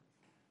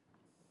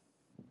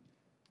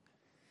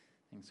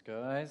Thanks,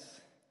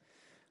 guys.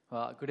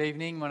 Well, good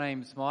evening. My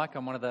name's Mike.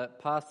 I'm one of the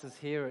pastors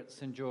here at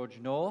St. George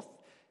North.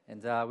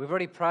 And we've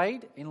already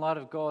prayed in light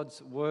of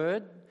God's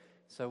Word.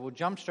 So we'll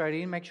jump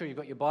straight in. Make sure you've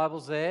got your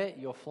Bibles there.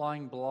 You're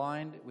flying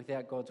blind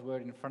without God's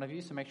Word in front of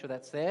you. So make sure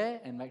that's there.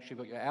 And make sure you've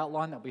got your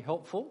outline. That'll be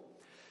helpful.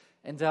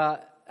 And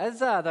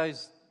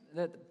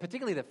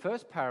particularly the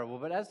first parable,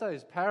 but as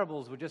those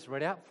parables were just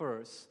read out for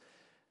us,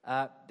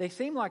 they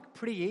seem like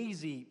pretty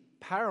easy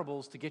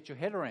parables to get your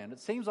head around. It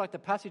seems like the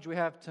passage we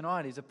have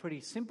tonight is a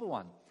pretty simple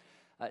one.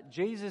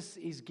 Jesus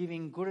is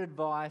giving good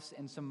advice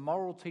and some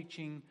moral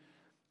teaching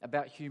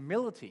about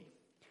humility.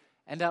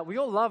 And we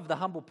all love the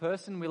humble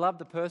person. We love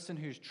the person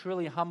who's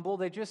truly humble.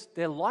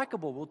 They're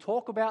likable. We'll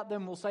talk about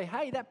them. We'll say,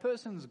 hey, that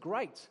person's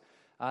great.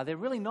 They're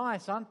really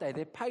nice, aren't they?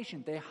 They're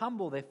patient. They're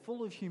humble. They're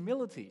full of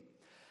humility.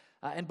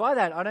 And by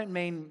that, I don't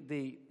mean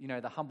the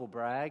humble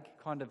brag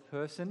kind of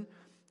person.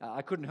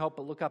 I couldn't help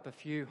but look up a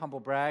few humble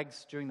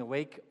brags during the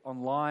week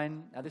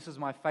online. This is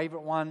my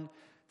favorite one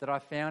that I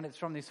found. It's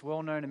from this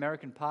well-known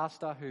American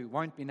pastor who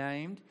won't be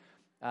named.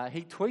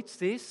 He tweets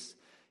this.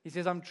 He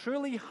says, "I'm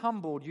truly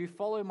humbled you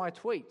follow my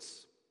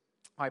tweets.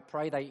 I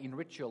pray they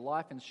enrich your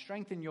life and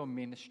strengthen your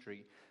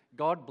ministry.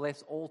 God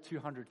bless all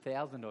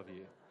 200,000 of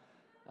you."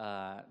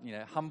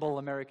 Humble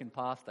American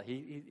pastor.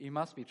 He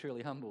must be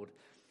truly humbled.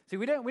 See,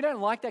 we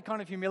don't like that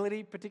kind of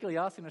humility, particularly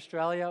us in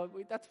Australia.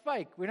 That's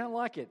fake. We don't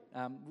like it.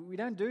 We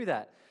don't do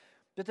that.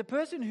 But the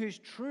person who's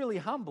truly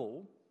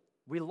humble,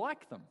 we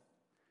like them.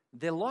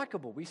 They're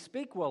likable. We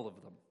speak well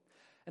of them.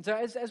 And so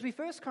as we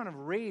first kind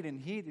of read and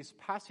hear this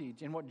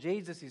passage and what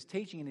Jesus is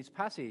teaching in this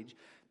passage,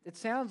 it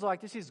sounds like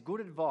this is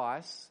good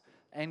advice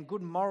and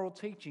good moral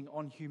teaching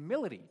on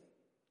humility.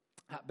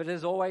 But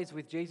as always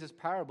with Jesus'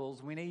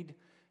 parables, we need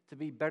to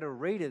be better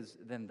readers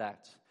than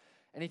that.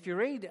 And if you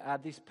read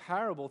this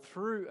parable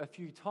through a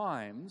few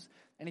times,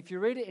 and if you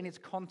read it in its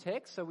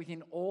context, so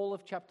within all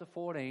of chapter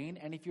 14,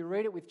 and if you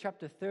read it with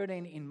chapter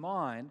 13 in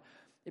mind,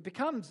 it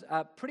becomes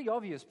pretty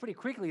obvious pretty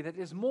quickly that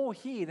there's more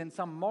here than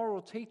some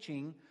moral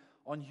teaching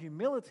on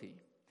humility.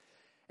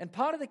 And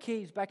part of the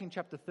key is back in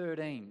chapter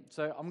 13.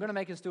 So I'm going to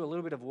make us do a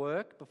little bit of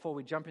work before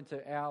we jump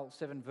into our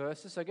 7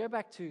 verses. So go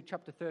back to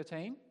chapter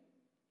 13,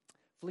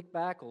 flick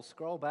back or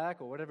scroll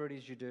back or whatever it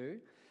is you do.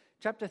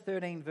 Chapter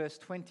 13, verse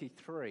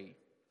 23.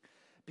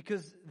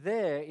 Because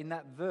there, in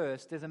that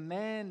verse, there's a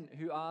man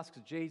who asks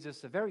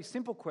Jesus a very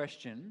simple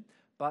question,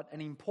 but an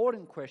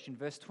important question.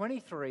 Verse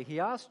 23, he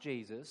asks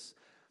Jesus,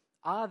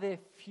 "Are there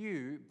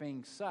few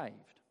being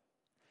saved?"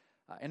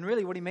 And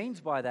really what he means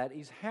by that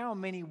is how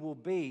many will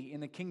be in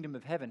the kingdom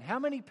of heaven? How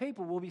many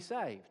people will be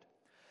saved?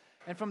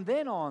 And from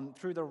then on,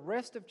 through the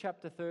rest of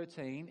chapter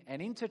 13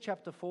 and into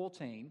chapter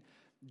 14,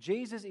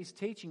 Jesus is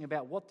teaching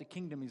about what the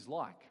kingdom is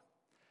like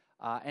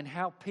and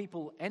how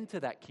people enter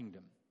that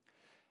kingdom.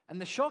 And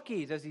the shock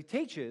is, as he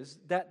teaches,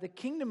 that the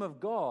kingdom of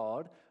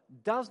God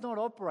does not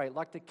operate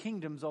like the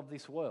kingdoms of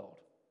this world.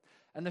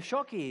 And the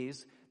shock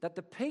is that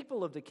the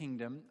people of the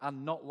kingdom are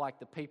not like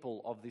the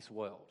people of this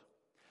world.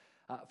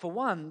 For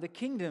one, the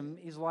kingdom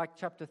is like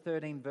chapter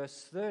 13,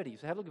 verse 30.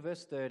 So have a look at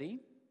verse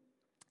 30.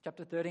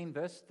 Chapter 13,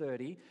 verse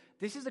 30.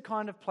 This is the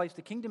kind of place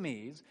the kingdom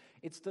is.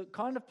 It's the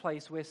kind of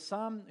place where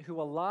some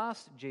who are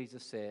last,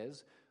 Jesus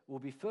says, will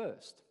be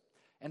first.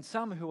 And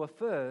some who are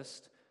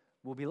first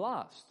will be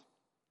last.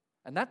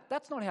 And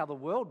that's not how the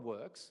world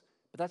works,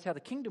 but that's how the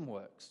kingdom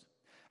works.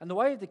 And the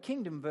way of the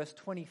kingdom, verse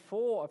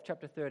 24 of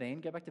chapter 13,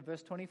 go back to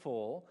verse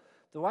 24,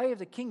 the way of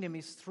the kingdom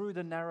is through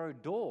the narrow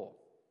door.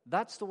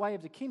 That's the way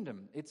of the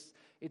kingdom. It's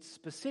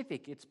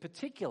specific, it's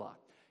particular.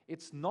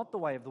 It's not the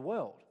way of the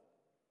world.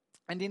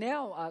 And in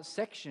our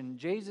section,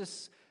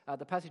 Jesus,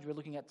 the passage we're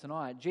looking at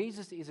tonight,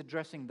 Jesus is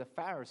addressing the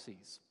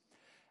Pharisees.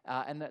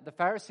 And the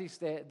Pharisees,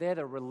 they're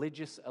the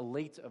religious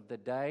elite of the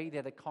day.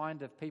 They're the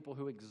kind of people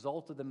who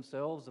exalted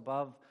themselves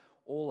above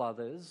all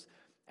others.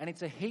 And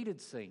it's a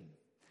heated scene.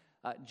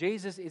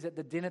 Jesus is at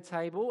the dinner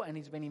table and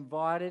he's been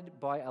invited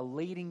by a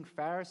leading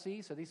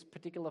Pharisee. So this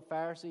particular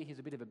Pharisee, he's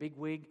a bit of a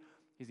bigwig.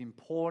 He's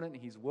important.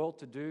 He's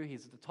well-to-do.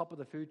 He's at the top of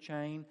the food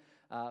chain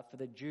for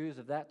the Jews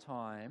of that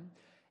time.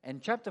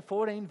 And chapter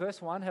 14, verse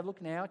 1, have a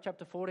look now.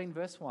 Chapter 14,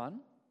 verse 1.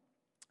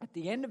 At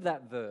the end of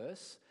that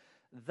verse,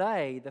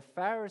 they, the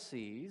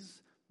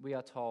Pharisees, we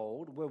are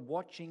told, were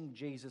watching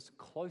Jesus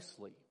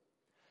closely.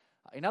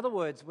 In other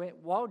words,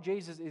 while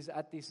Jesus is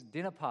at this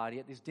dinner party,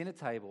 at this dinner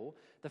table,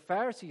 the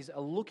Pharisees are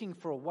looking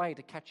for a way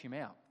to catch him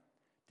out.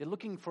 They're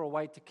looking for a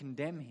way to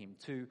condemn him,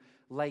 to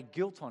lay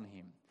guilt on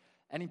him.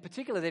 And in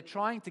particular, they're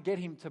trying to get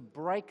him to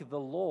break the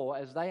law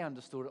as they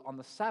understood it on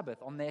the Sabbath,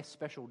 on their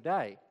special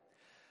day.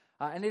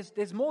 And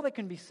there's more that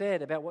can be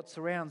said about what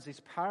surrounds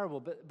this parable,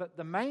 but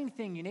the main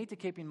thing you need to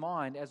keep in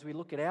mind as we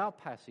look at our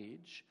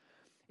passage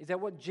is that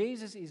what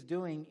Jesus is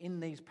doing in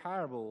these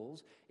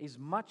parables is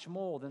much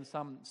more than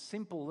some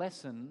simple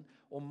lesson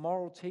or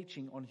moral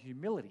teaching on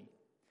humility.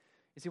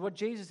 You see, what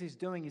Jesus is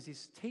doing is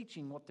he's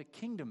teaching what the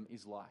kingdom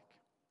is like.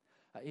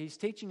 He's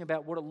teaching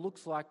about what it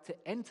looks like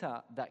to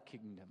enter that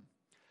kingdom.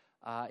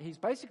 He's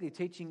basically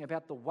teaching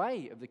about the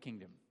way of the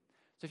kingdom.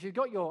 So if you've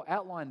got your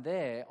outline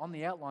there, on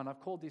the outline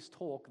I've called this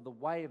talk the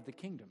way of the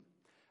kingdom.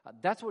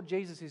 That's what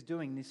Jesus is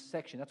doing in this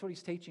section. That's what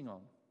he's teaching on.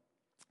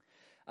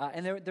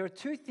 And there are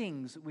two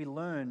things we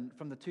learn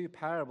from the two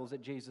parables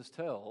that Jesus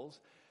tells.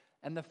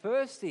 And the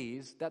first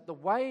is that the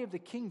way of the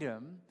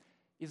kingdom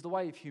is the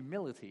way of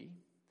humility.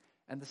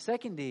 And the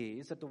second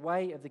is that the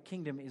way of the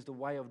kingdom is the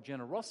way of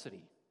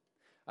generosity.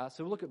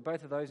 So we'll look at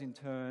both of those in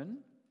turn.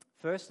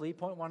 Firstly,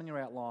 point 1 in your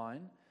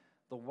outline,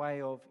 the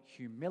way of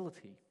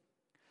humility.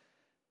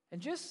 And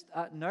just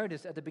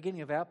notice at the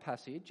beginning of our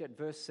passage at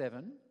verse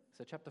 7,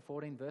 so chapter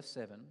 14, verse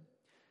 7,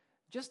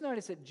 just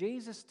notice that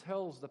Jesus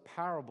tells the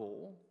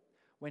parable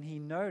when he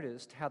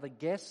noticed how the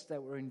guests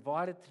that were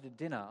invited to the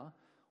dinner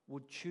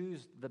would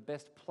choose the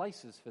best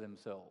places for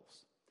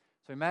themselves.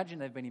 So imagine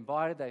they've been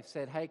invited, they've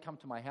said, hey, come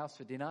to my house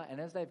for dinner, and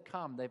as they've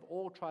come, they've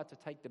all tried to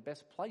take the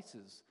best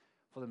places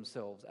for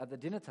themselves at the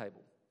dinner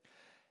table.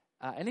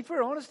 And if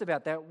we're honest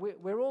about that,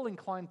 we're all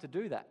inclined to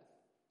do that.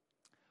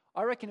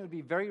 I reckon it would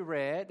be very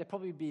rare, there'd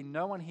probably be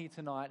no one here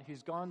tonight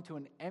who's gone to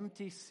an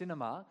empty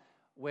cinema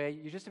where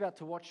you're just about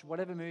to watch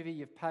whatever movie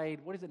you've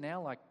paid, what is it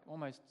now, like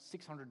almost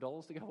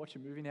 $600 to go watch a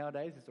movie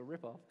nowadays? It's a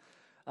rip-off.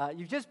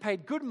 You've just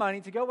paid good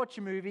money to go watch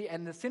a movie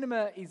and the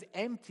cinema is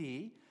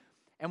empty.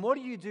 And what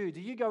do?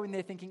 Do you go in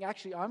there thinking,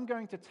 actually, I'm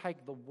going to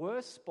take the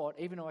worst spot,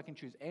 even though I can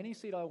choose any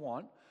seat I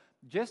want,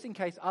 just in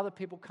case other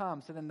people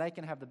come so then they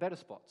can have the better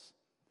spots?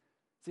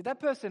 See, that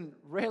person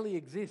rarely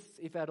exists,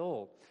 if at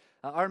all.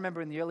 I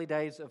remember in the early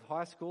days of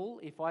high school,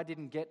 if I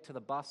didn't get to the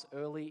bus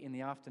early in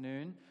the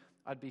afternoon,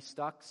 I'd be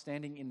stuck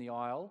standing in the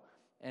aisle.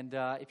 And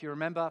if you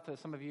remember, for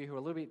some of you who are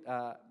a little bit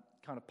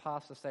kind of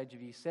past the stage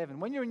of year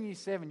 7, when you're in year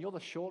 7, you're the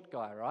short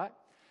guy, right?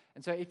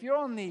 And so if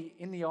you're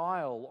in the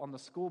aisle on the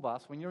school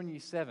bus when you're in year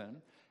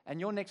 7, and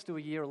you're next to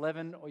a year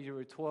 11 or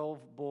year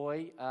 12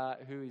 boy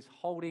who is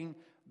holding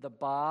the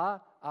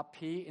bar up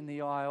here in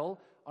the aisle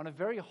on a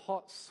very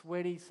hot,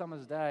 sweaty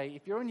summer's day,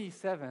 if you're in year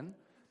 7,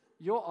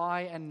 your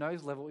eye and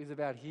nose level is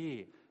about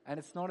here, and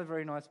it's not a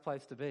very nice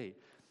place to be.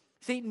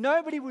 See,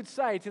 nobody would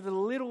say to the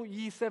little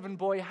year 7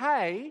 boy,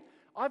 hey,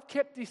 I've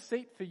kept this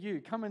seat for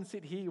you. Come and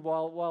sit here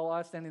while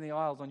I stand in the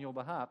aisles on your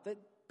behalf.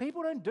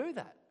 People don't do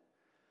that.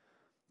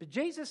 But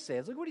Jesus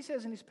says, look what he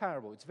says in this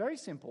parable. It's very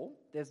simple.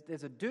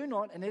 There's a do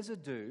not and there's a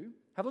do.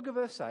 Have a look at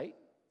verse 8.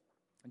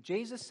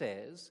 Jesus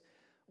says,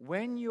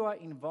 when you are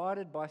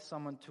invited by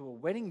someone to a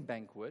wedding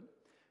banquet,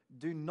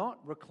 do not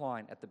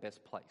recline at the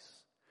best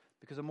place,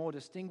 because a more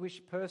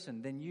distinguished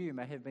person than you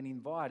may have been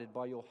invited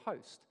by your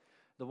host.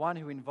 The one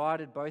who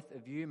invited both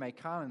of you may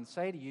come and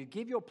say to you,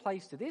 give your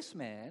place to this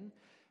man,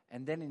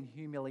 and then in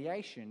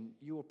humiliation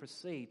you will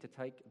proceed to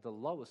take the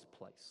lowest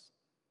place.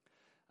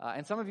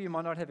 And some of you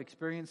might not have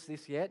experienced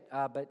this yet,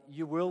 but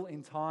you will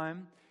in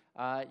time.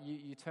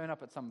 You turn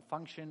up at some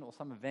function or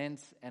some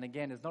event, and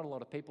again, there's not a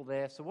lot of people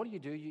there. So what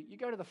do? You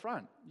go to the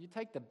front. You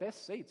take the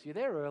best seats. You're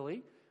there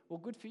early. Well,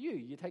 good for you.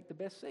 You take the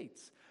best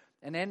seats.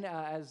 And then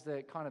as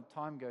the kind of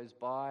time goes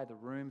by, the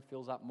room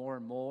fills up more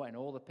and more, and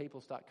all the people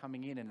start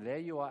coming in, and there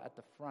you are at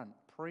the front,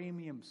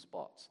 premium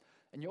spots.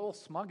 And you're all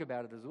smug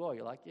about it as well.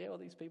 You're like, yeah, all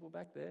these people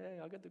back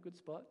there, I got the good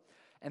spot.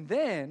 And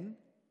then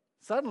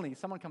suddenly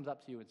someone comes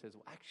up to you and says,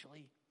 well,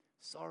 actually,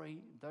 sorry,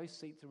 those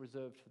seats are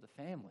reserved for the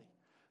family.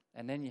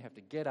 And then you have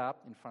to get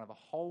up in front of a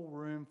whole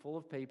room full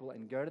of people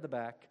and go to the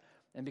back.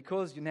 And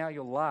because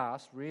you're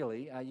last,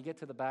 really, you get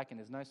to the back and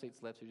there's no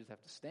seats left, so you just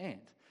have to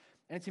stand.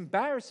 And it's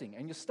embarrassing,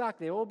 and you're stuck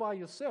there all by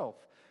yourself.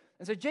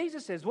 And so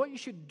Jesus says what you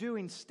should do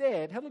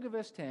instead, have a look at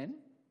verse 10.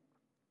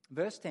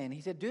 Verse 10,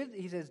 he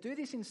says, do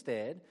this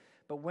instead,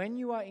 but when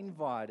you are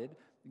invited,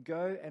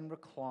 go and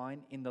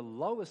recline in the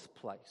lowest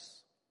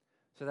place,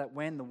 so that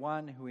when the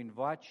one who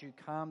invites you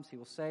comes, he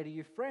will say to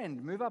you,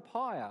 friend, move up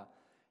higher.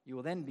 You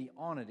will then be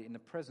honored in the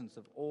presence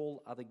of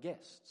all other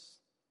guests.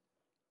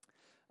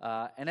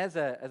 And as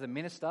a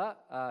minister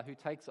who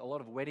takes a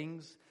lot of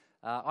weddings,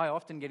 I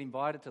often get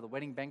invited to the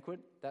wedding banquet.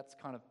 That's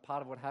kind of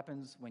part of what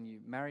happens when you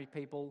marry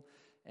people.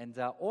 And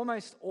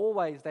almost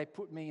always they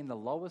put me in the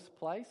lowest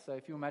place. So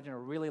if you imagine a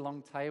really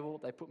long table,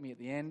 they put me at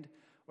the end.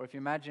 Or if you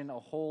imagine a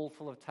hall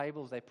full of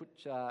tables, they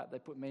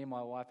put me and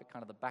my wife at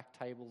kind of the back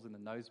tables in the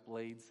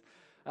nosebleeds.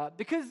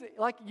 Because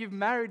you've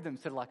married them,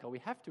 so we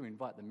have to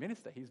invite the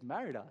minister. He's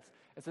married us.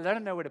 And so they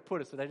don't know where to put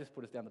us, so they just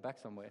put us down the back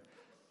somewhere.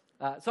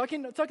 So I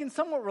can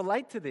somewhat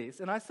relate to this.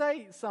 And I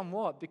say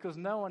somewhat because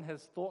no one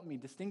has thought me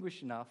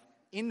distinguished enough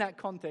in that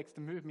context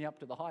to move me up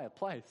to the higher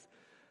place.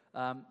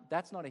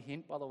 That's not a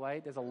hint, by the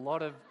way. There's a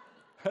lot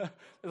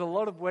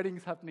of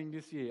weddings happening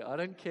this year. I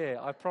don't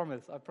care. I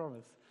promise.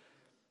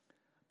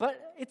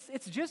 But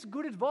it's just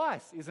good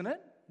advice, isn't it?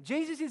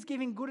 Jesus is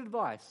giving good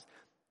advice.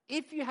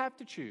 If you have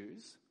to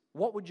choose,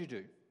 what would you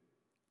do?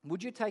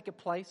 Would you take a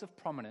place of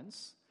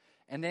prominence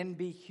and then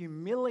be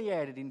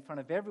humiliated in front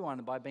of everyone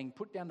by being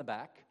put down the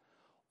back?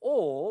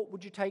 Or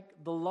would you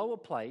take the lower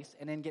place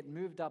and then get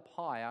moved up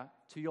higher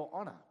to your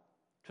honor,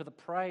 to the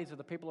praise of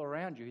the people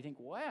around you who think,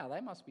 wow,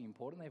 they must be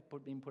important,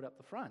 they've been put up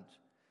the front?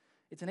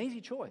 It's an easy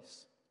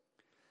choice.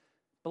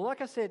 But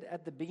like I said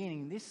at the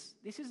beginning, this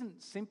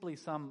isn't simply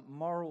some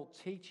moral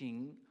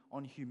teaching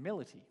on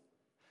humility.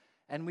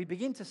 And we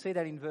begin to see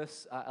that in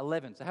verse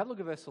 11. So have a look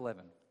at verse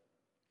 11.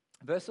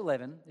 Verse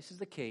 11, this is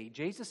the key.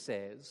 Jesus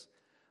says,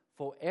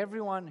 "For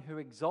everyone who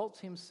exalts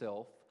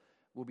himself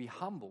will be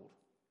humbled,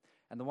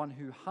 and the one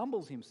who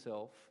humbles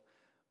himself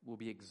will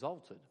be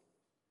exalted."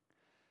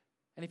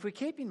 And if we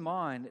keep in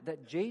mind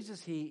that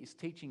Jesus here is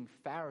teaching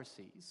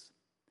Pharisees,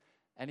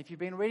 and if you've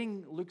been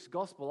reading Luke's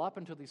gospel up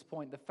until this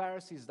point, the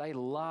Pharisees, they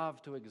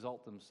love to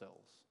exalt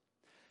themselves.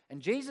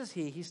 And Jesus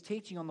here, he's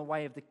teaching on the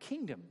way of the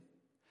kingdom.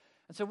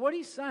 And so what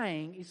he's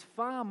saying is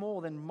far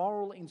more than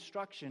moral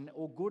instruction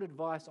or good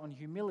advice on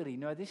humility.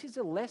 No, this is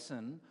a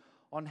lesson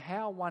on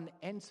how one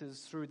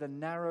enters through the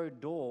narrow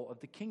door of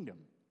the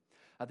kingdom.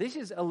 This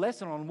is a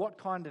lesson on what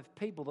kind of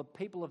people the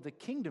people of the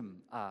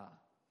kingdom are.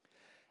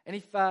 And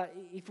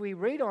if we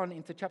read on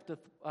into chapter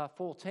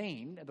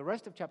 14, the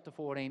rest of chapter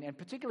 14, and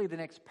particularly the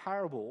next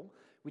parable,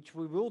 which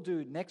we will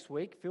do next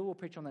week, Phil will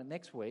preach on that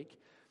next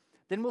week,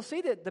 then we'll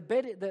see that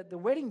the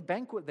wedding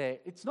banquet there,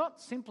 it's not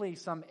simply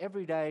some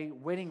everyday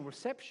wedding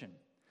reception.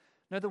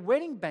 No, the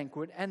wedding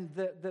banquet and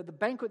the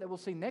banquet that we'll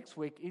see next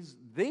week is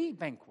the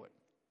banquet.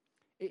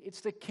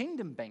 It's the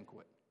kingdom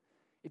banquet.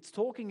 It's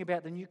talking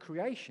about the new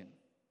creation.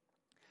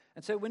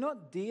 And so we're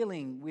not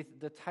dealing with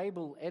the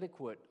table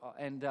etiquette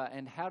and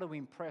how to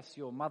impress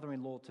your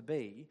mother-in-law to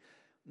be.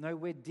 No,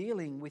 we're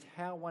dealing with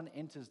how one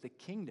enters the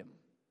kingdom.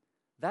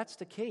 That's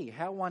the key,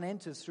 how one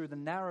enters through the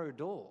narrow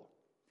door.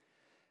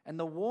 And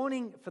the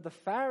warning for the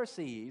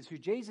Pharisees, who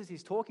Jesus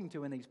is talking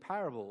to in these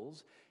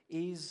parables,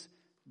 is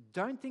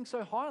don't think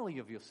so highly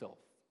of yourself,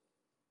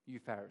 you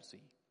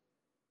Pharisee.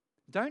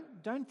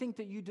 Don't think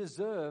that you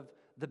deserve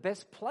the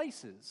best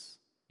places,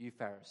 you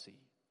Pharisee.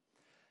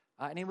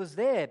 And it was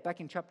there back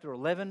in chapter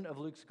 11 of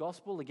Luke's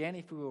Gospel. Again,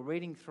 if we were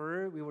reading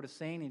through, we would have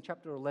seen in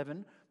chapter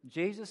 11,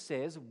 Jesus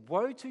says,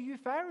 "Woe to you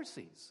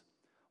Pharisees!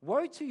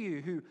 Woe to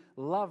you who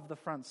love the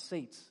front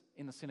seats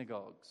in the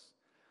synagogues."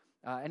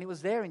 And it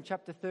was there in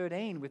chapter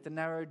 13 with the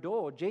narrow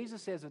door.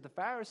 Jesus says of the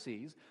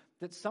Pharisees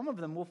that some of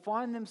them will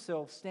find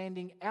themselves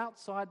standing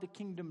outside the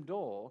kingdom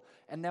door,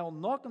 and they'll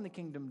knock on the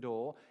kingdom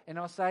door, and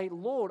they'll say,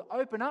 "Lord,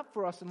 open up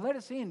for us and let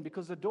us in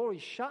because the door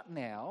is shut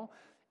now."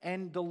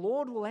 And the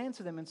Lord will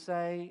answer them and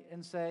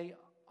say,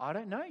 "I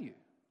don't know you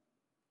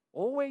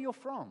or where you're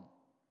from."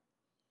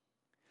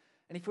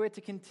 And if we were to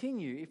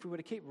continue, if we were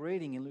to keep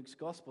reading in Luke's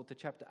Gospel to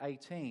chapter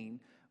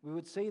 18, we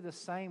would see the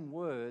same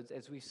words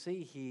as we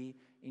see here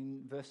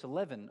in verse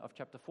 11 of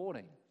chapter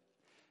 14.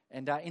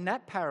 And in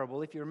that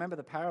parable, if you remember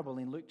the parable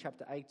in Luke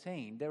chapter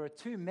 18, there are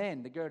two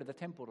men that go to the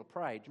temple to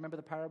pray. Do you remember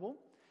the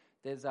parable?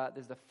 There's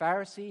the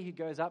Pharisee who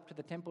goes up to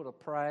the temple to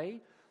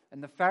pray.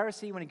 And the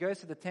Pharisee, when he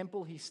goes to the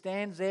temple, he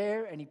stands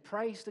there and he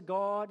prays to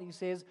God. He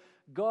says,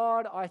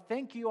 "God, I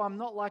thank you I'm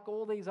not like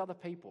all these other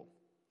people.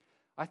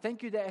 I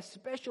thank you that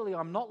especially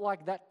I'm not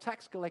like that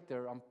tax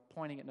collector." I'm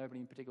pointing at nobody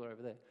in particular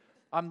over there.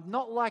 "I'm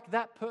not like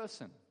that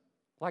person,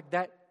 like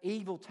that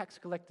evil tax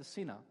collector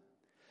sinner."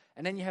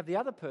 And then you have the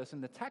other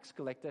person, the tax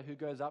collector, who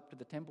goes up to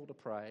the temple to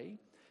pray.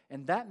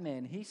 And that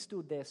man, he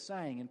stood there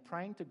saying and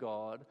praying to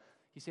God,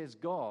 he says,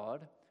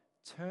 "God,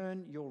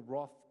 turn your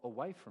wrath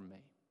away from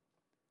me.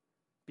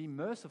 Be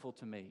merciful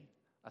to me,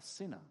 a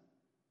sinner."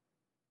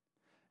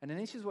 And then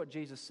this is what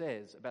Jesus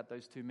says about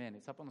those two men.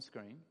 It's up on the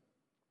screen.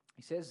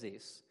 He says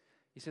this.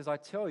 He says, "I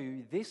tell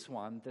you, this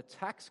one, the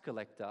tax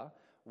collector,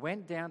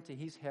 went down to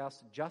his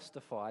house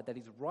justified, that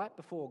is right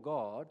before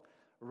God,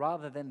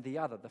 rather than the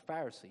other, the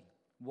Pharisee.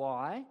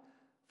 Why?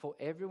 For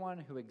everyone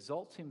who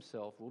exalts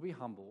himself will be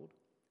humbled,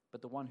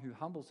 but the one who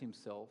humbles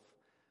himself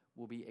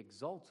will be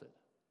exalted."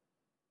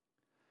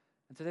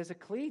 And so there's a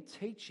clear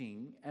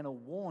teaching and a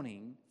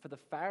warning for the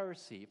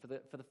Pharisee, for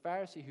the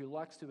Pharisee who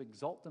likes to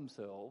exalt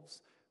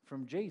themselves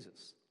from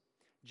Jesus.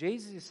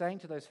 Jesus is saying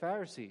to those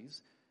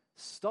Pharisees,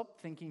 stop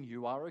thinking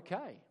you are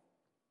okay.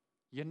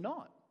 You're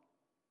not.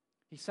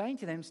 He's saying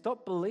to them,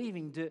 stop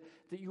believing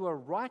that you are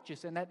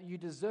righteous and that you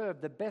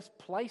deserve the best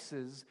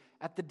places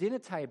at the dinner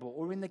table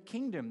or in the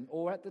kingdom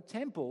or at the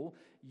temple.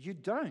 You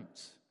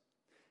don't.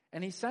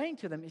 And he's saying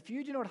to them, if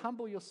you do not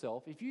humble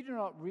yourself, if you do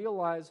not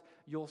realize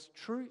your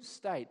true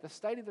state, the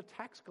state of the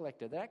tax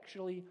collector, that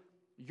actually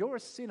you're a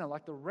sinner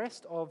like the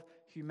rest of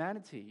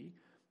humanity,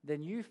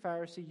 then you,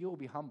 Pharisee, you'll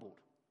be humbled.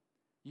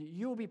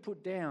 You'll be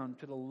put down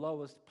to the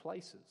lowest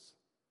places.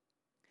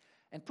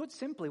 And put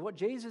simply, what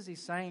Jesus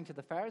is saying to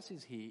the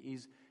Pharisees here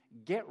is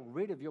get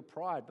rid of your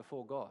pride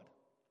before God.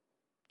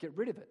 Get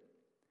rid of it.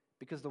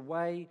 Because the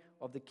way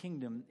of the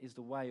kingdom is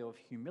the way of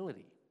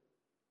humility.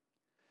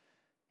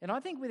 And I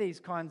think with these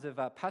kinds of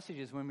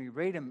passages, when we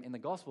read them in the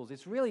Gospels,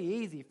 it's really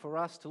easy for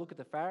us to look at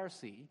the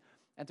Pharisee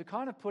and to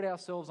kind of put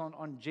ourselves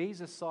on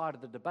Jesus' side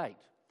of the debate.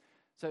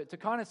 So to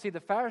kind of see the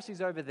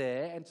Pharisees over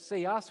there and to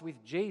see us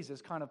with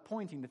Jesus kind of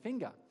pointing the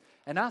finger.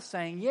 And us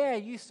saying, yeah,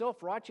 you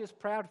self-righteous,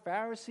 proud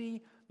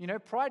Pharisee, you know,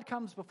 pride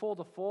comes before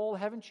the fall.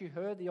 Haven't you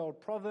heard the old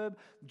proverb?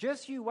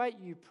 Just you wait,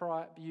 you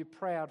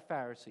proud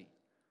Pharisee.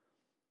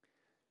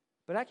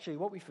 But actually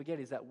what we forget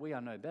is that we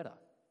are no better,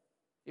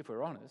 if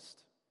we're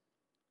honest.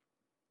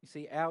 You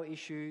see, our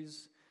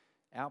issues,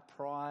 our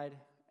pride,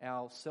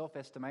 our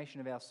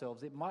self-estimation of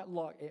ourselves, it might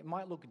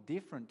look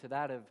different to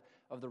that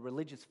of the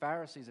religious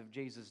Pharisees of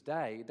Jesus'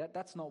 day.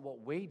 That's not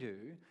what we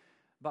do,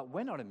 but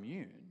we're not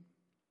immune,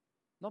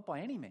 not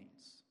by any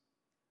means.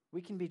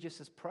 We can be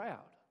just as proud.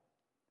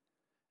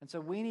 And so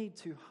we need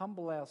to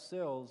humble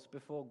ourselves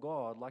before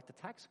God like the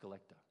tax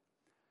collector.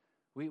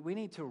 We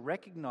need to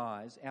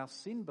recognize our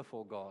sin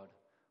before God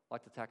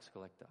like the tax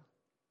collector.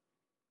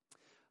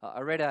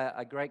 I read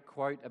a great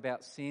quote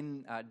about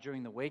sin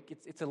during the week.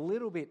 It's a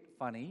little bit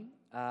funny,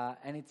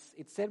 and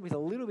it's said with a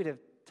little bit of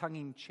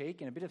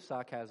tongue-in-cheek and a bit of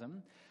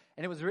sarcasm.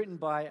 And it was written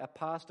by a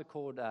pastor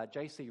called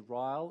J.C.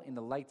 Ryle in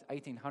the late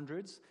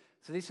 1800s.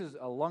 So this is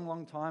a long,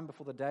 long time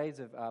before the days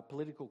of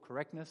political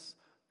correctness.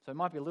 So it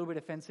might be a little bit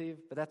offensive,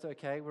 but that's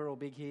okay. We're all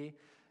big here.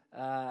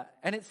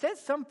 And it says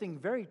something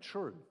very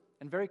true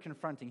and very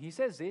confronting. He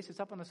says this,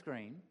 it's up on the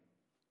screen.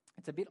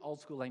 It's a bit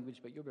old school language,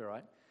 but you'll be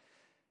right.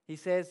 He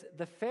says,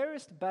 "The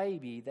fairest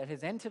baby that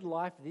has entered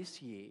life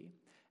this year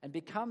and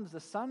becomes the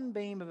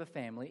sunbeam of a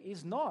family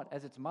is not,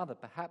 as its mother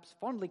perhaps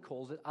fondly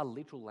calls it, a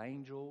little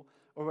angel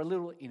or a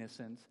little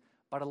innocent,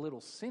 but a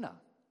little sinner.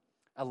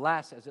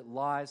 Alas, as it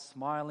lies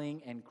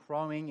smiling and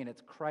crowing in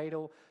its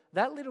cradle,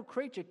 that little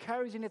creature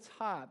carries in its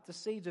heart the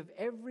seeds of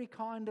every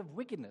kind of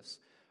wickedness.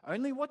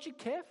 Only watch it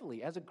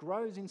carefully as it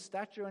grows in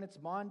stature and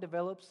its mind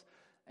develops,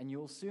 and you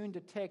will soon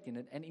detect in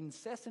it an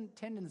incessant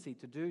tendency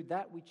to do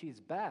that which is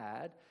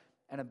bad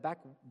and a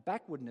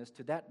backwardness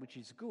to that which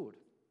is good."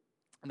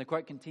 And the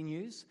quote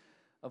continues,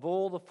 "Of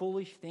all the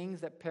foolish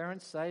things that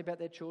parents say about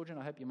their children,"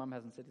 I hope your mum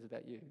hasn't said this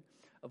about you,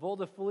 "of all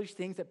the foolish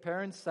things that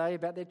parents say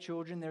about their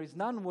children, there is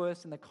none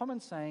worse than the common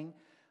saying,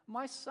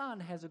 'My son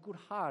has a good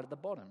heart at the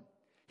bottom.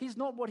 He's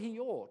not what he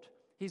ought.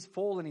 He's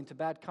fallen into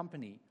bad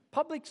company.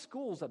 Public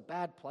schools are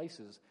bad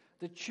places.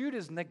 The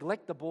tutors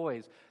neglect the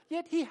boys.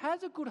 Yet he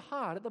has a good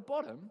heart at the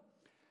bottom.'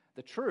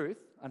 The truth,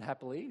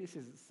 unhappily," this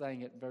is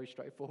saying it very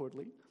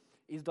straightforwardly,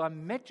 "is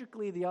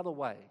diametrically the other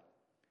way.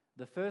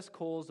 The first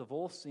cause of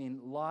all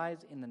sin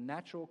lies in the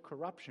natural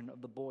corruption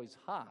of the boy's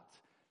heart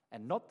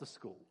and not the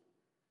school."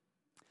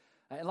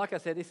 And like I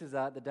said, this is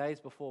the days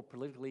before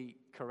politically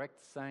correct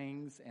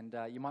sayings, and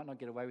you might not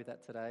get away with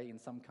that today in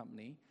some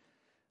company.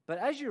 But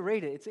as you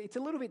read it, it's a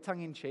little bit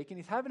tongue-in-cheek, and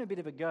he's having a bit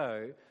of a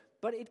go,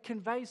 but it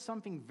conveys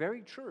something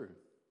very true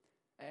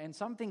and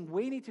something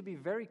we need to be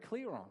very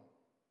clear on.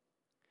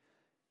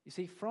 You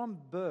see, from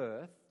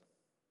birth,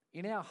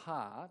 in our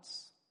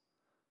hearts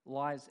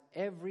lies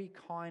every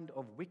kind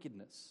of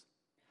wickedness.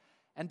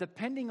 And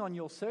depending on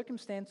your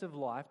circumstance of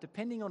life,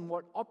 depending on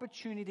what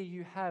opportunity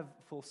you have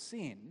for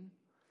sin,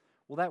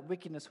 well, that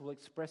wickedness will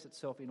express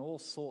itself in all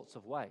sorts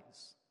of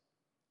ways.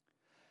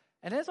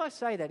 And as I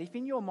say that, if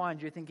in your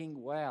mind you're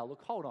thinking, wow,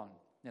 look, hold on,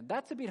 now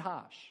that's a bit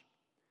harsh.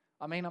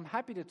 I mean, I'm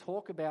happy to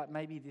talk about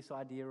maybe this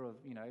idea of,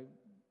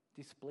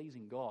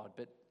 displeasing God,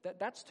 but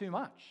that's too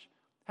much.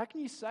 How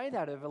can you say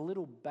that of a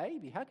little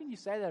baby? How can you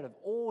say that of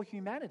all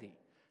humanity?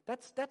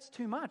 That's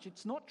too much.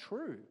 It's not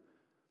true.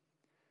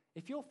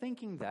 If you're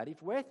thinking that,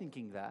 if we're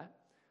thinking that,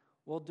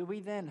 well, do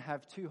we then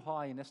have too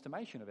high an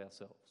estimation of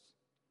ourselves?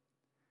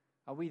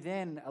 Are we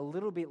then a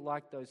little bit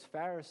like those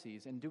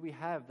Pharisees, and do we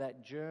have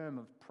that germ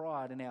of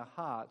pride in our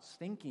hearts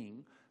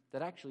thinking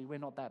that actually we're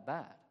not that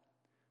bad?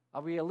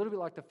 Are we a little bit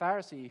like the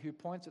Pharisee who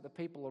points at the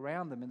people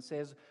around them and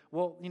says,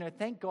 well,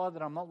 thank God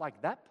that I'm not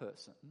like that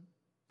person,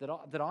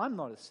 that I'm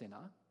not a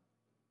sinner?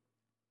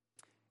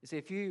 You see,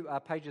 a few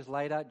pages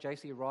later,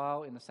 J.C.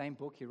 Ryle, in the same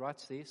book, he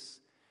writes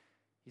this.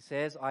 He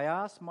says, "I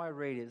ask my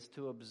readers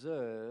to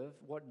observe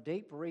what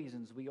deep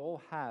reasons we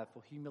all have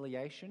for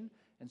humiliation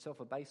and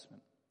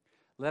self-abasement.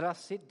 Let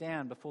us sit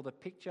down before the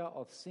picture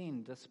of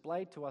sin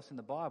displayed to us in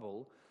the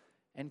Bible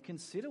and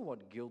consider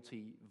what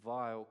guilty,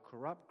 vile,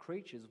 corrupt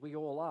creatures we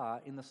all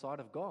are in the sight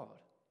of God.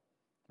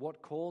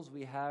 What cause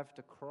we have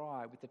to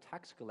cry with the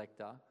tax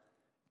collector,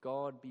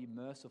 'God be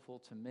merciful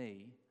to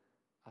me,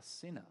 a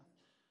sinner.'"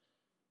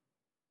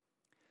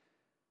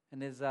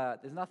 And there's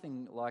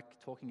nothing like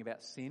talking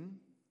about sin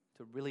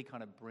to really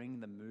kind of bring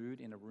the mood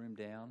in a room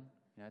down,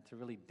 to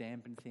really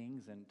dampen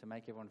things and to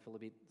make everyone feel a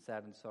bit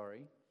sad and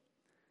sorry.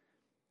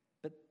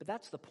 But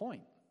that's the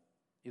point,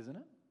 isn't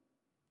it?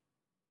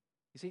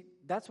 You see,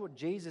 that's what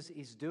Jesus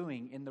is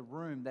doing in the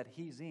room that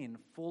he's in,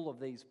 full of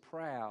these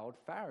proud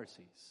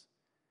Pharisees.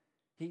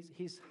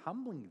 He's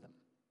humbling them.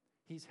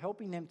 He's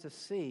helping them to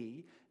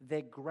see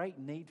their great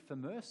need for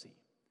mercy,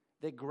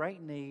 their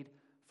great need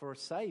for a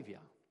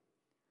Saviour.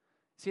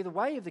 See, the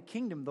way of the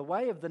kingdom, the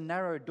way of the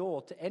narrow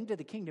door to enter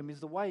the kingdom is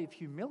the way of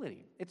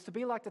humility. It's to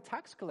be like the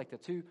tax collector,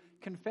 to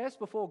confess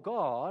before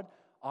God,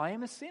 I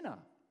am a sinner.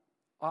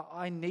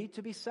 I need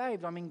to be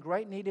saved. I'm in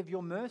great need of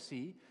your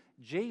mercy.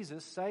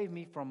 Jesus, save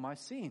me from my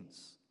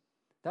sins.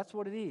 That's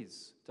what it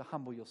is to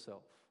humble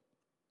yourself.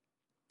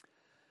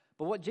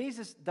 But what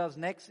Jesus does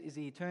next is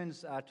he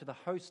turns to the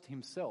host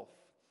himself.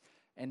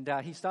 And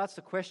he starts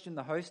to question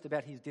the host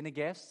about his dinner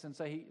guests. And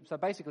so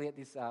basically at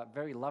this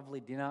very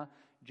lovely dinner,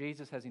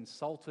 Jesus has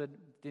insulted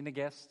dinner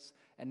guests,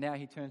 and now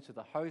he turns to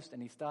the host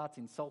and he starts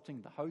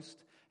insulting the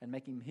host and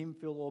making him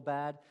feel all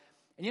bad.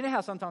 And you know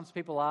how sometimes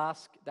people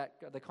ask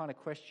the kind of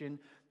question,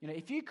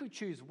 if you could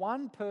choose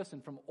one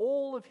person from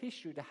all of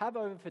history to have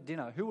over for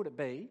dinner, who would it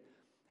be?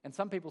 And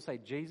some people say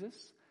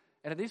Jesus.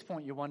 And at this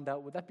point you wonder,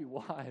 would that be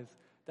wise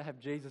to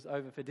have Jesus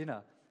over for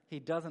dinner? He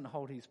doesn't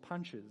hold his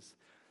punches.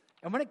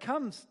 And when it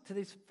comes to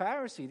this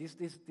Pharisee,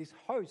 this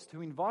host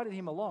who invited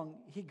him along,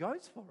 he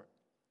goes for it.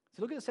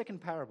 So look at the second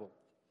parable.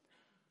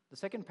 The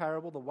second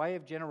parable, the way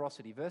of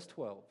generosity, verse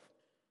 12.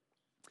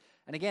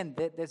 And again,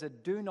 there's a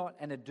do not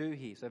and a do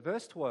here. So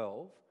verse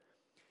 12,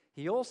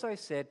 he also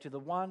said to the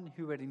one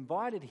who had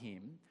invited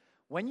him,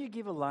 when you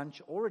give a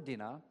lunch or a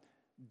dinner,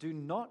 do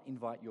not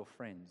invite your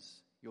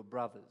friends, your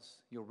brothers,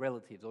 your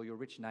relatives, or your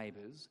rich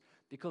neighbors,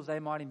 because they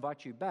might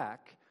invite you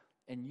back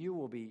and you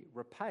will be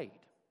repaid.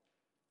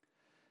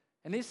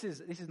 And this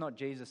is not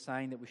Jesus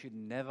saying that we should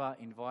never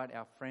invite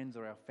our friends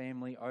or our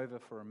family over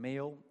for a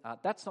meal.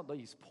 That's not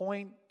his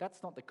point.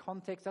 That's not the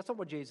context. That's not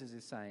what Jesus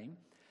is saying.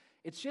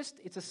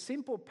 It's a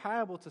simple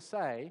parable to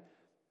say,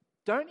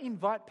 don't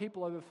invite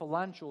people over for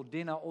lunch or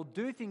dinner or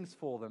do things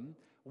for them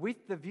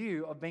with the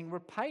view of being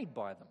repaid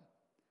by them.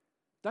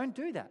 Don't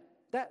do that.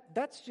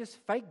 That's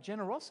just fake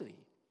generosity.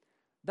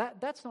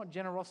 That's not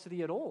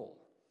generosity at all.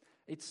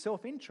 It's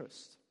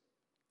self-interest.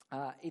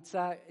 It's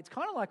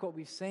kind of like what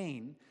we've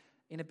seen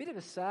in a bit of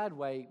a sad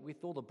way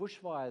with all the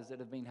bushfires that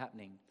have been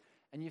happening.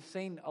 And you've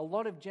seen a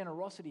lot of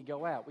generosity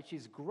go out, which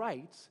is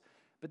great.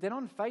 But then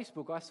on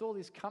Facebook, I saw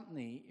this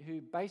company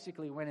who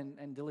basically went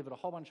and delivered a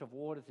whole bunch of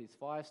water to this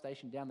fire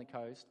station down the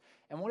coast.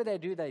 And what did they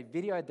do? They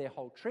videoed their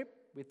whole trip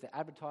with the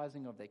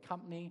advertising of their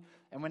company.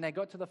 And when they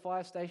got to the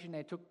fire station,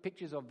 they took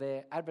pictures of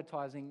their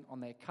advertising on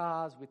their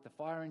cars with the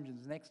fire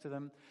engines next to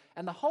them.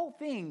 And the whole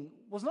thing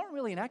was not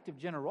really an act of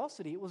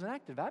generosity. It was an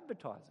act of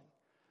advertising.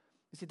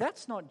 You see,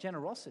 that's not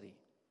generosity.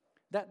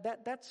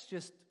 That's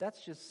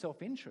just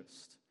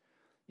self-interest.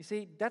 You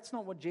see, that's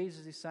not what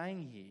Jesus is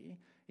saying here.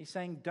 He's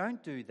saying,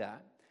 don't do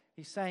that.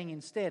 He's saying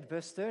instead,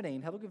 verse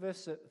 13, have a look at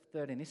verse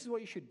 13. This is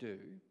what you should do.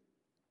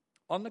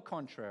 On the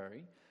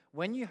contrary,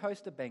 when you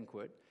host a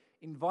banquet,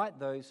 invite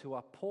those who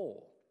are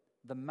poor,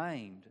 the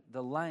maimed,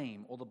 the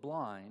lame, or the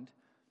blind,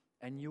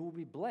 and you will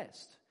be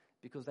blessed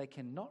because they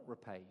cannot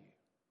repay you.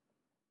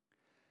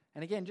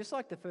 And again, just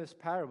like the first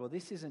parable,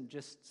 this isn't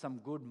just some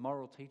good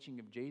moral teaching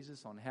of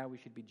Jesus on how we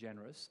should be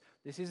generous.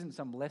 This isn't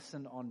some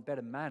lesson on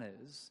better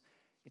manners.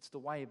 It's the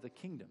way of the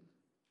kingdom.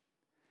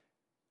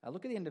 Now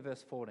look at the end of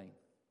verse 14.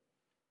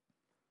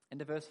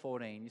 End of verse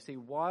 14, you see,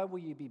 why will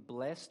you be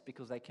blessed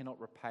because they cannot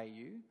repay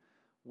you?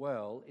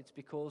 Well, it's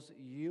because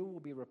you will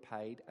be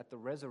repaid at the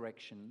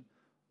resurrection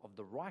of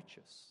the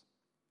righteous.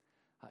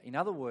 In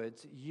other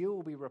words, you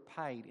will be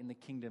repaid in the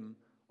kingdom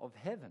of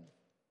heaven.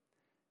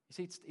 You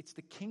see, it's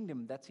the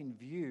kingdom that's in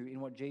view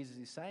in what Jesus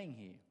is saying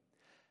here.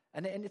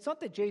 And it's not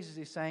that Jesus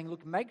is saying,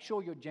 look, make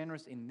sure you're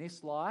generous in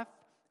this life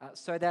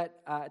so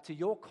that to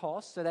your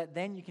cost, so that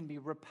then you can be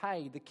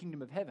repaid the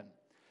kingdom of heaven.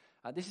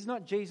 This is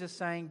not Jesus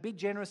saying, be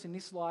generous in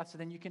this life so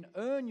then you can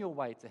earn your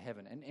way to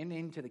heaven and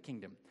into the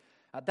kingdom.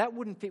 That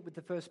wouldn't fit with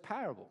the first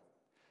parable.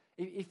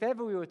 If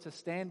ever we were to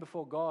stand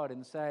before God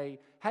and say,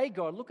 hey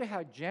God, look at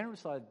how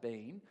generous I've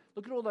been.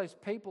 Look at all those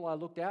people I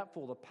looked out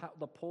for,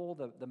 the poor,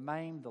 the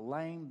maimed, the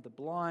lame, the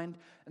blind.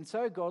 And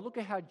so God, look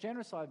at how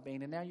generous I've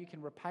been and now you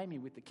can repay me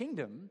with the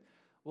kingdom.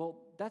 Well,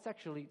 that's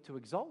actually to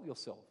exalt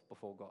yourself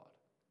before God.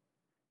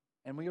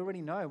 And we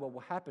already know what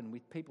will happen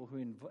with people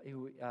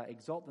who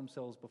exalt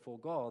themselves before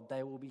God.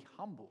 They will be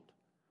humbled.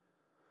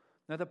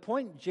 Now, the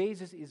point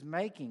Jesus is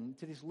making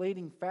to this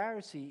leading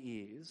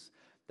Pharisee is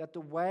that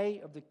the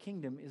way of the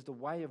kingdom is the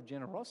way of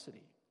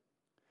generosity.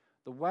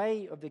 The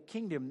way of the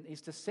kingdom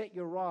is to set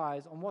your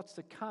eyes on what's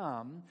to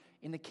come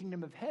in the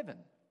kingdom of heaven.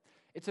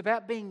 It's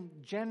about being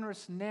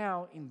generous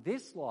now in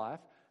this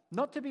life,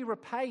 not to be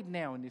repaid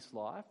now in this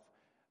life,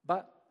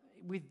 but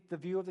with the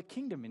view of the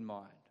kingdom in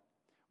mind.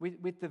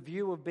 With the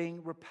view of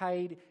being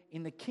repaid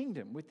in the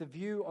kingdom, with the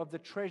view of the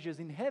treasures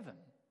in heaven.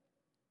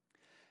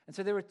 And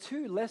so there are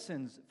two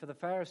lessons for the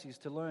Pharisees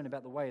to learn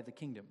about the way of the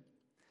kingdom.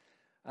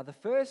 The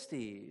first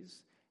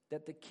is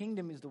that the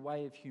kingdom is the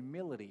way of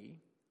humility,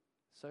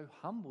 so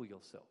humble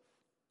yourself.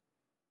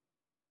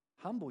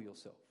 Humble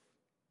yourself.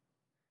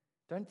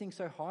 Don't think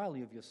so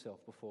highly of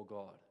yourself before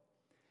God,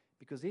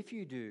 because if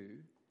you do,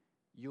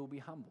 you'll be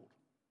humbled.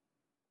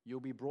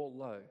 You'll be brought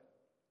low.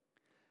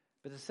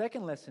 But the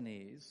second lesson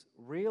is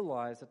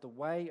realize that the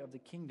way of the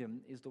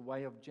kingdom is the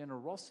way of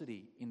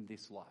generosity in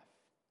this life.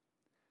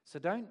 So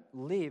don't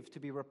live to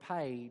be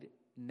repaid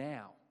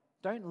now.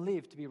 Don't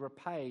live to be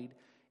repaid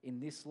in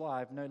this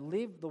life. No,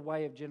 live the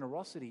way of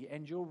generosity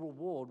and your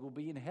reward will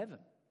be in heaven.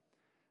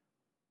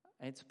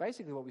 And it's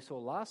basically what we saw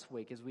last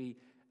week as we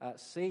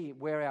see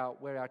where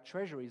our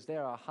treasure is,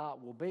 there our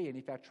heart will be. And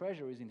if our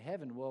treasure is in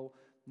heaven, well,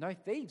 no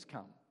thieves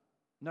come.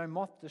 No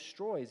moth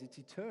destroys. It's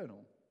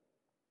eternal.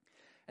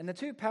 And the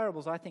two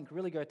parables, I think,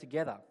 really go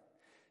together.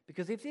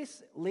 Because if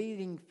this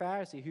leading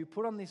Pharisee who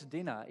put on this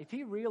dinner, if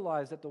he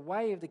realized that the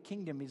way of the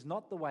kingdom is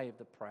not the way of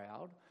the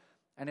proud,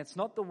 and it's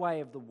not the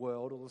way of the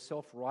world or the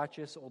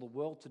self-righteous or the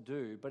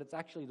world-to-do, but it's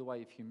actually the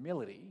way of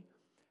humility,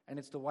 and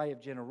it's the way of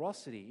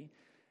generosity,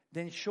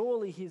 then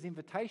surely his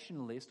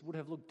invitation list would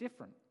have looked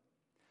different.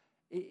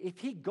 If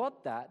he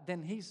got that,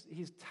 then his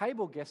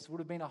table guests would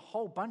have been a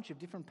whole bunch of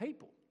different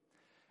people.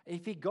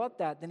 If he got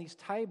that, then his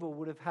table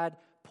would have had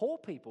poor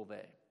people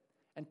there,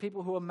 and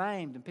people who were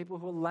maimed, and people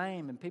who were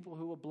lame, and people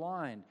who were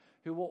blind,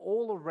 who were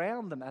all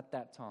around them at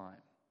that time.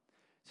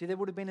 See, there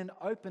would have been an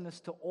openness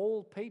to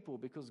all people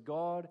because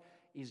God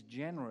is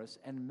generous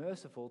and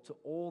merciful to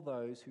all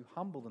those who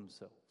humble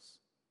themselves.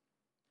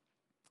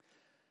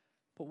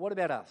 But what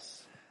about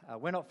us?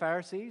 We're not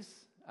Pharisees.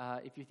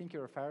 If you think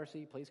you're a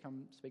Pharisee, please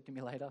come speak to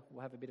me later.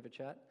 We'll have a bit of a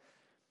chat.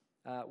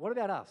 What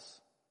about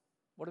us?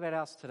 What about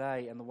us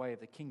today and the way of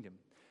the kingdom?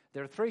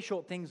 There are three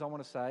short things I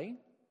want to say.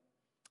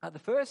 The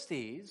first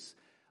is,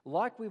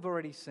 like we've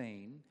already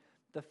seen,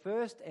 the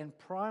first and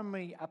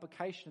primary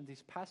application of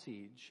this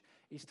passage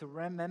is to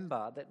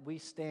remember that we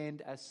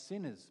stand as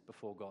sinners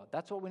before God.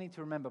 That's what we need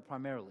to remember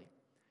primarily.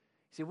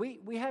 See,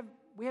 we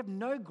have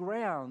no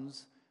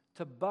grounds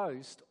to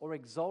boast or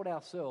exalt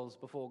ourselves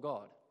before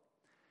God.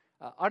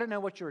 I don't know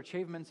what your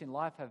achievements in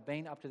life have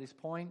been up to this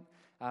point.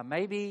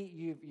 Maybe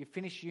you've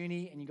finished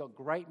uni and you've got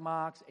great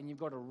marks and you've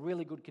got a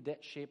really good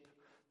cadetship.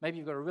 Maybe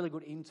you've got a really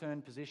good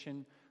intern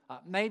position.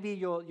 Maybe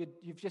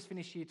you've just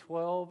finished year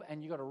 12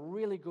 and you've got a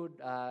really good,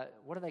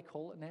 what do they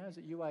call it now? Is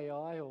it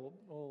UAI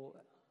or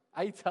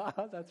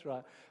ATAR? That's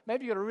right.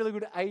 Maybe you've got a really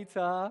good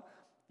ATAR.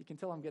 You can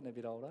tell I'm getting a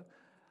bit older.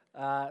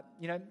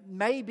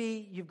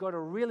 Maybe you've got a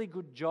really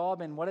good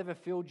job in whatever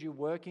field you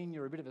work in.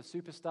 You're a bit of a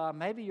superstar.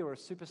 Maybe you're a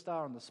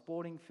superstar in the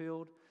sporting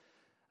field.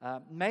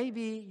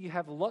 Maybe you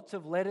have lots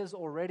of letters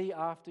already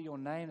after your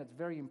name. That's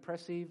very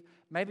impressive.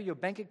 Maybe your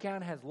bank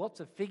account has lots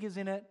of figures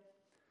in it.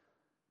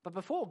 But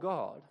before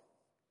God,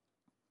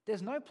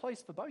 there's no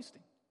place for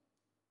boasting.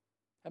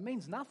 It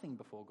means nothing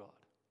before God,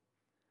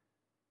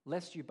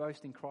 lest you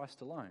boast in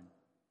Christ alone.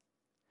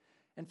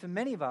 And for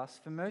many of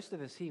us, for most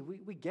of us here,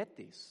 we get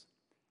this.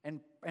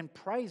 And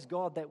praise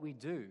God that we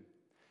do.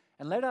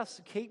 And let us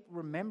keep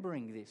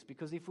remembering this,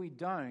 because if we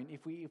don't,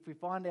 if we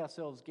find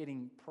ourselves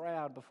getting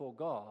proud before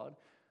God,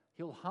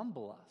 He'll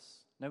humble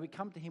us. Now, we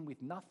come to Him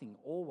with nothing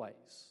always.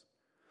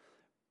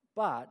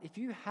 But if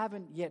you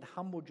haven't yet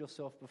humbled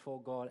yourself before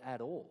God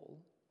at all,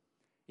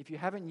 if you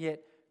haven't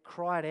yet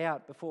cried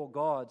out before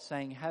God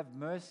saying, "Have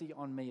mercy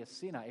on me, a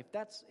sinner," if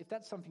that's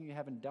something you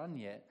haven't done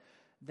yet,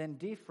 then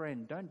dear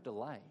friend, don't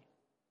delay.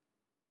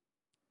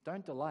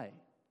 Don't delay.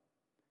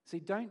 See,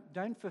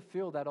 don't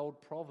fulfill that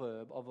old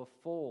proverb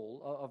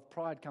of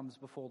pride comes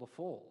before the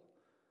fall.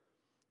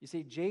 You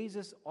see,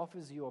 Jesus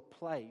offers you a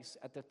place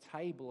at the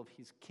table of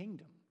His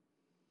kingdom.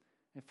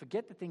 And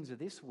forget the things of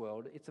this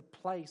world, it's a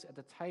place at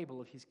the table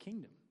of His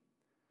kingdom.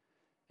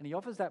 And He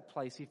offers that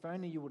place if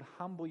only you would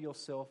humble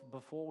yourself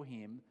before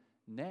Him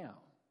now.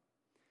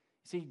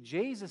 See,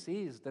 Jesus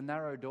is the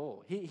narrow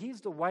door.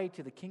 He's the way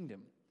to the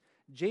kingdom.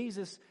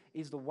 Jesus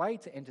is the way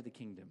to enter the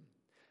kingdom.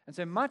 And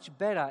so much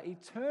better,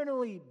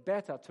 eternally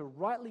better, to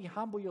rightly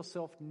humble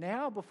yourself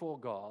now before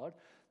God,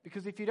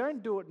 because if you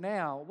don't do it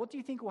now, what do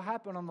you think will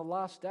happen on the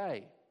last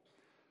day?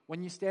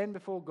 When you stand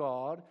before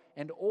God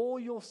and all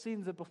your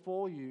sins are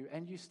before you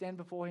and you stand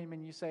before Him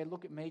and you say,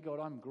 "Look at me, God,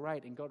 I'm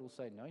great." And God will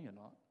say, "No, you're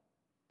not.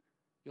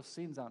 Your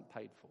sins aren't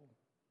paid for.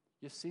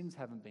 Your sins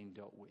haven't been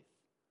dealt with.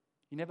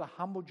 You never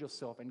humbled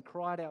yourself and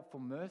cried out for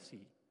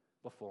mercy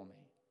before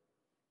me."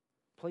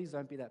 Please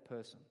don't be that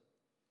person.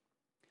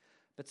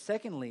 But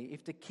secondly,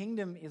 if the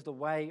kingdom is the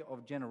way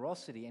of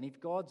generosity, and if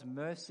God's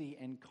mercy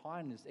and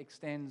kindness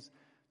extends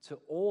to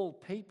all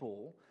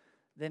people,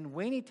 then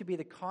we need to be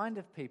the kind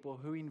of people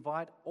who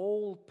invite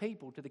all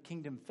people to the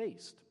kingdom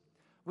feast.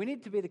 We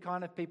need to be the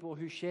kind of people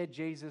who share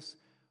Jesus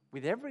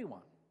with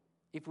everyone,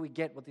 if we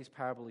get what this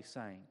parable is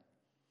saying.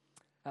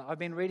 I've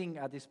been reading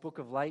this book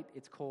of late.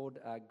 It's called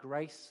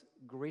Grace,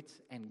 Grit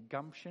and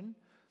Gumption.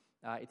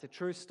 It's a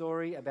true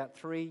story about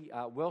three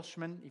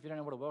Welshmen. If you don't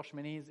know what a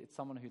Welshman is, it's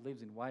someone who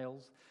lives in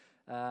Wales.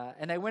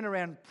 And they went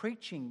around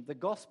preaching the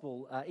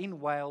gospel in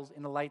Wales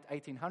in the late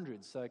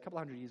 1800s, so a couple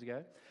hundred years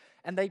ago.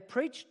 And they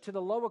preached to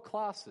the lower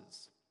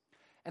classes.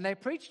 And they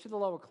preached to the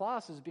lower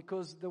classes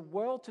because the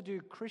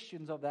well-to-do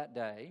Christians of that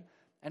day,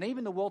 and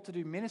even the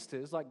well-to-do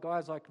ministers, like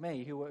guys like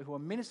me, who are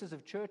ministers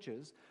of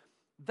churches,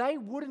 they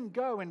wouldn't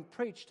go and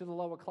preach to the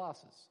lower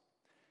classes.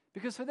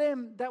 Because for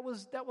them, that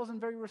wasn't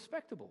very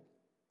respectable.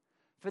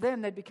 For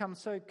them, they'd become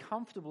so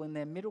comfortable in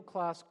their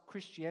middle-class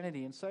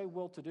Christianity and so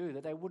well-to-do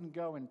that they wouldn't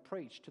go and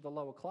preach to the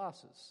lower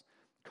classes,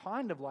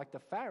 kind of like the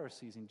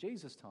Pharisees in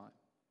Jesus' time.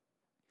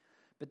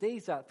 But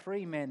these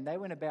three men, they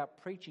went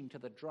about preaching to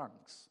the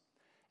drunks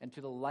and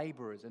to the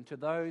laborers and to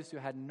those who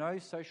had no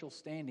social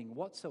standing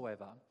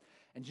whatsoever.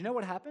 And do you know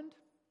what happened?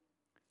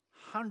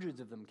 Hundreds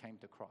of them came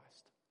to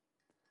Christ.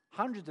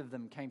 Hundreds of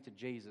them came to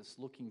Jesus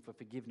looking for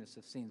forgiveness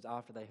of sins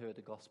after they heard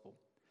the gospel.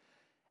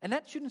 And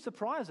that shouldn't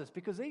surprise us,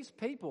 because these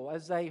people,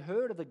 as they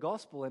heard of the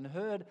gospel and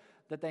heard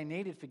that they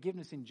needed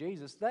forgiveness in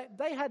Jesus,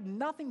 they had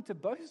nothing to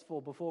boast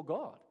for before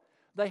God.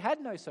 They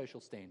had no social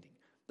standing.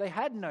 They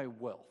had no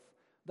wealth.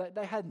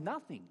 They had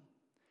nothing.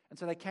 And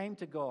so they came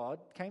to God,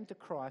 came to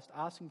Christ,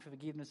 asking for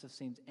forgiveness of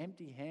sins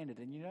empty-handed.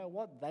 And you know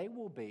what? They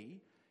will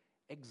be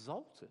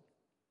exalted.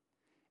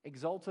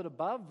 Exalted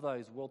above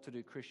those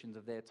well-to-do Christians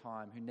of their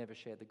time who never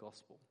shared the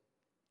gospel.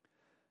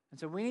 And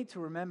so we need to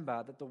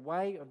remember that the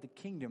way of the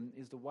kingdom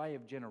is the way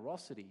of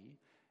generosity.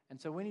 And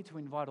so we need to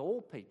invite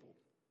all people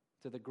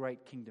to the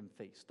great kingdom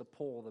feast. The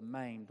poor, the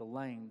maimed, the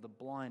lame, the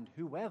blind,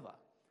 whoever.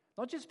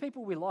 Not just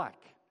people we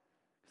like.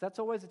 Because that's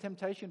always a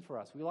temptation for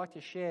us. We like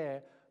to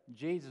share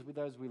Jesus with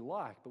those we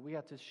like, but we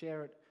have to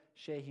share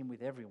him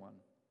with everyone.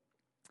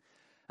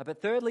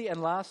 But thirdly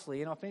and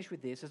lastly, and I'll finish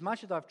with this, as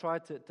much as I've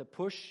tried to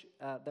push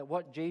that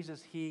what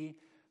Jesus here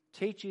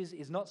teaches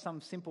is not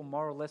some simple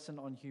moral lesson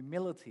on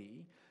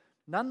humility,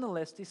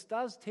 nonetheless, this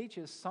does teach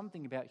us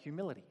something about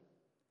humility.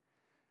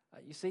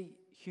 You see,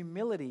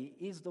 humility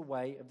is the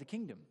way of the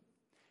kingdom.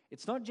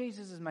 It's not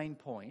Jesus' main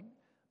point,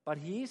 but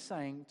he is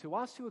saying to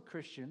us who are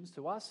Christians,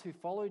 to us who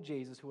follow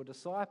Jesus, who are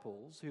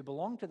disciples, who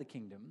belong to the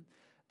kingdom,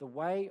 the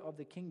way of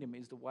the kingdom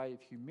is the way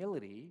of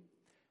humility,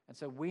 and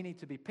so we need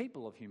to be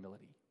people of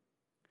humility.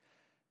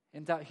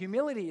 And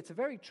humility, it's a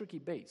very tricky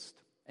beast.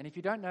 And if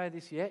you don't know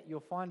this yet, you'll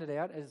find it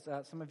out as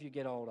some of you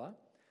get older.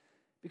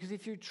 Because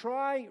if you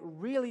try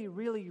really,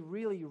 really,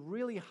 really,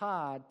 really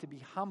hard to be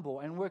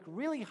humble and work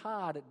really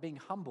hard at being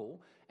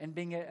humble and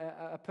being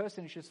a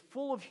person who's just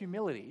full of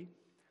humility,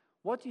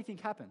 what do you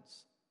think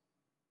happens?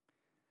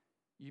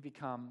 You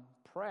become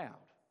proud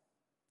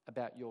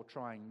about your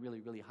trying really,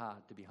 really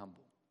hard to be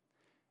humble.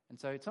 And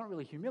so it's not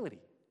really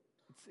humility.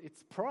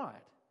 It's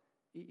pride.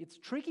 It's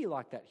tricky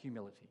like that,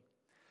 humility.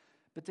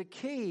 But the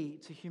key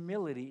to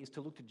humility is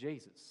to look to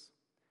Jesus,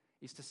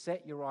 is to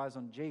set your eyes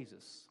on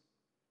Jesus.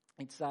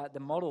 It's the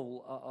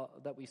model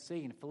that we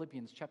see in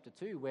Philippians chapter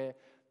 2, where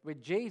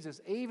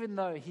Jesus, even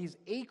though he's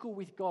equal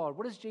with God,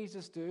 what does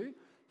Jesus do?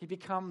 He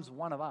becomes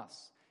one of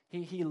us.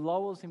 He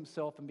lowers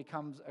himself and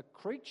becomes a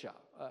creature,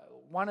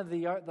 one of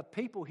the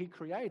people he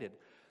created.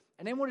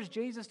 And then what does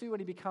Jesus do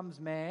when he becomes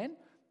man?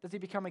 Does he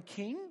become a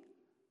king,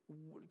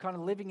 kind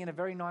of living in a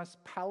very nice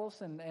palace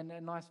and a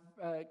nice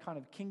kind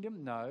of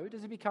kingdom? No.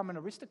 Does he become an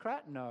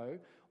aristocrat? No.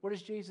 What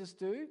does Jesus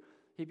do?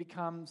 He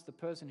becomes the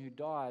person who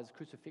dies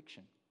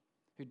crucifixion,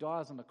 who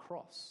dies on the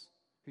cross,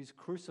 who's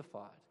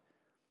crucified.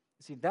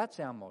 See, that's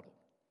our model.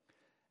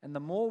 And the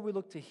more we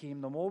look to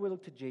him, the more we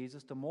look to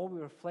Jesus, the more we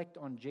reflect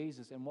on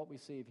Jesus and what we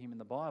see of him in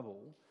the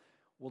Bible,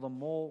 well, the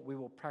more we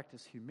will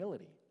practice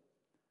humility.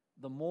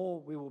 The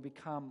more we will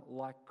become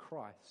like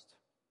Christ.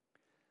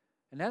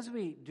 And as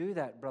we do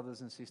that,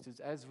 brothers and sisters,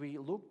 as we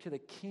look to the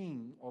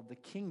King of the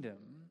kingdom,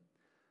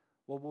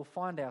 well, we'll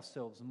find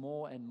ourselves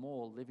more and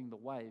more living the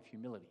way of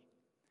humility.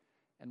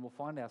 And we'll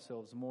find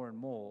ourselves more and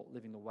more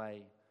living the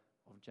way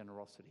of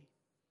generosity.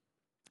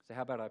 So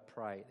how about I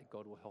pray that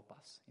God will help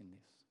us in this?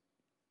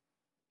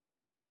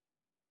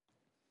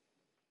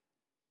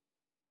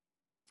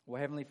 Well,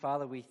 Heavenly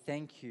Father, we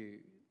thank you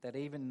that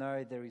even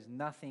though there is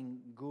nothing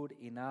good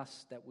in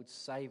us that would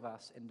save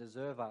us and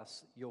deserve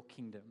us your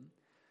kingdom,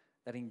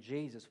 that in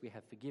Jesus we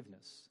have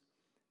forgiveness,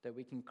 that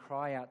we can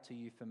cry out to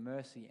you for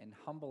mercy and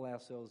humble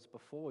ourselves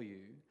before you,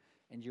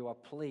 and you are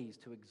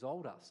pleased to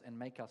exalt us and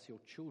make us your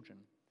children.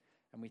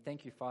 And we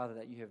thank you, Father,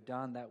 that you have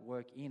done that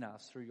work in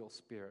us through your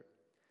Spirit.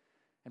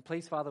 And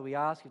please, Father, we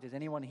ask if there's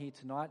anyone here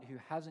tonight who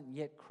hasn't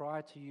yet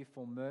cried to you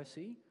for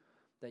mercy,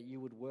 that you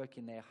would work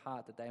in their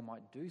heart that they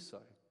might do so,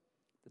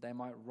 that they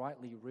might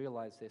rightly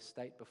realize their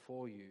state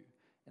before you,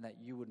 and that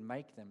you would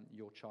make them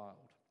your child.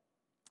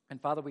 And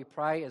Father, we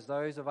pray as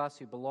those of us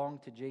who belong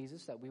to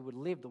Jesus that we would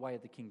live the way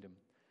of the kingdom,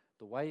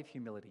 the way of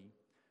humility,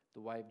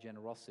 the way of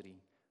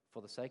generosity,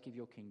 for the sake of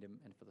your kingdom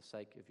and for the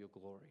sake of your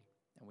glory.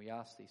 And we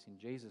ask this in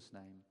Jesus'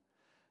 name.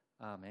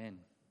 Amen.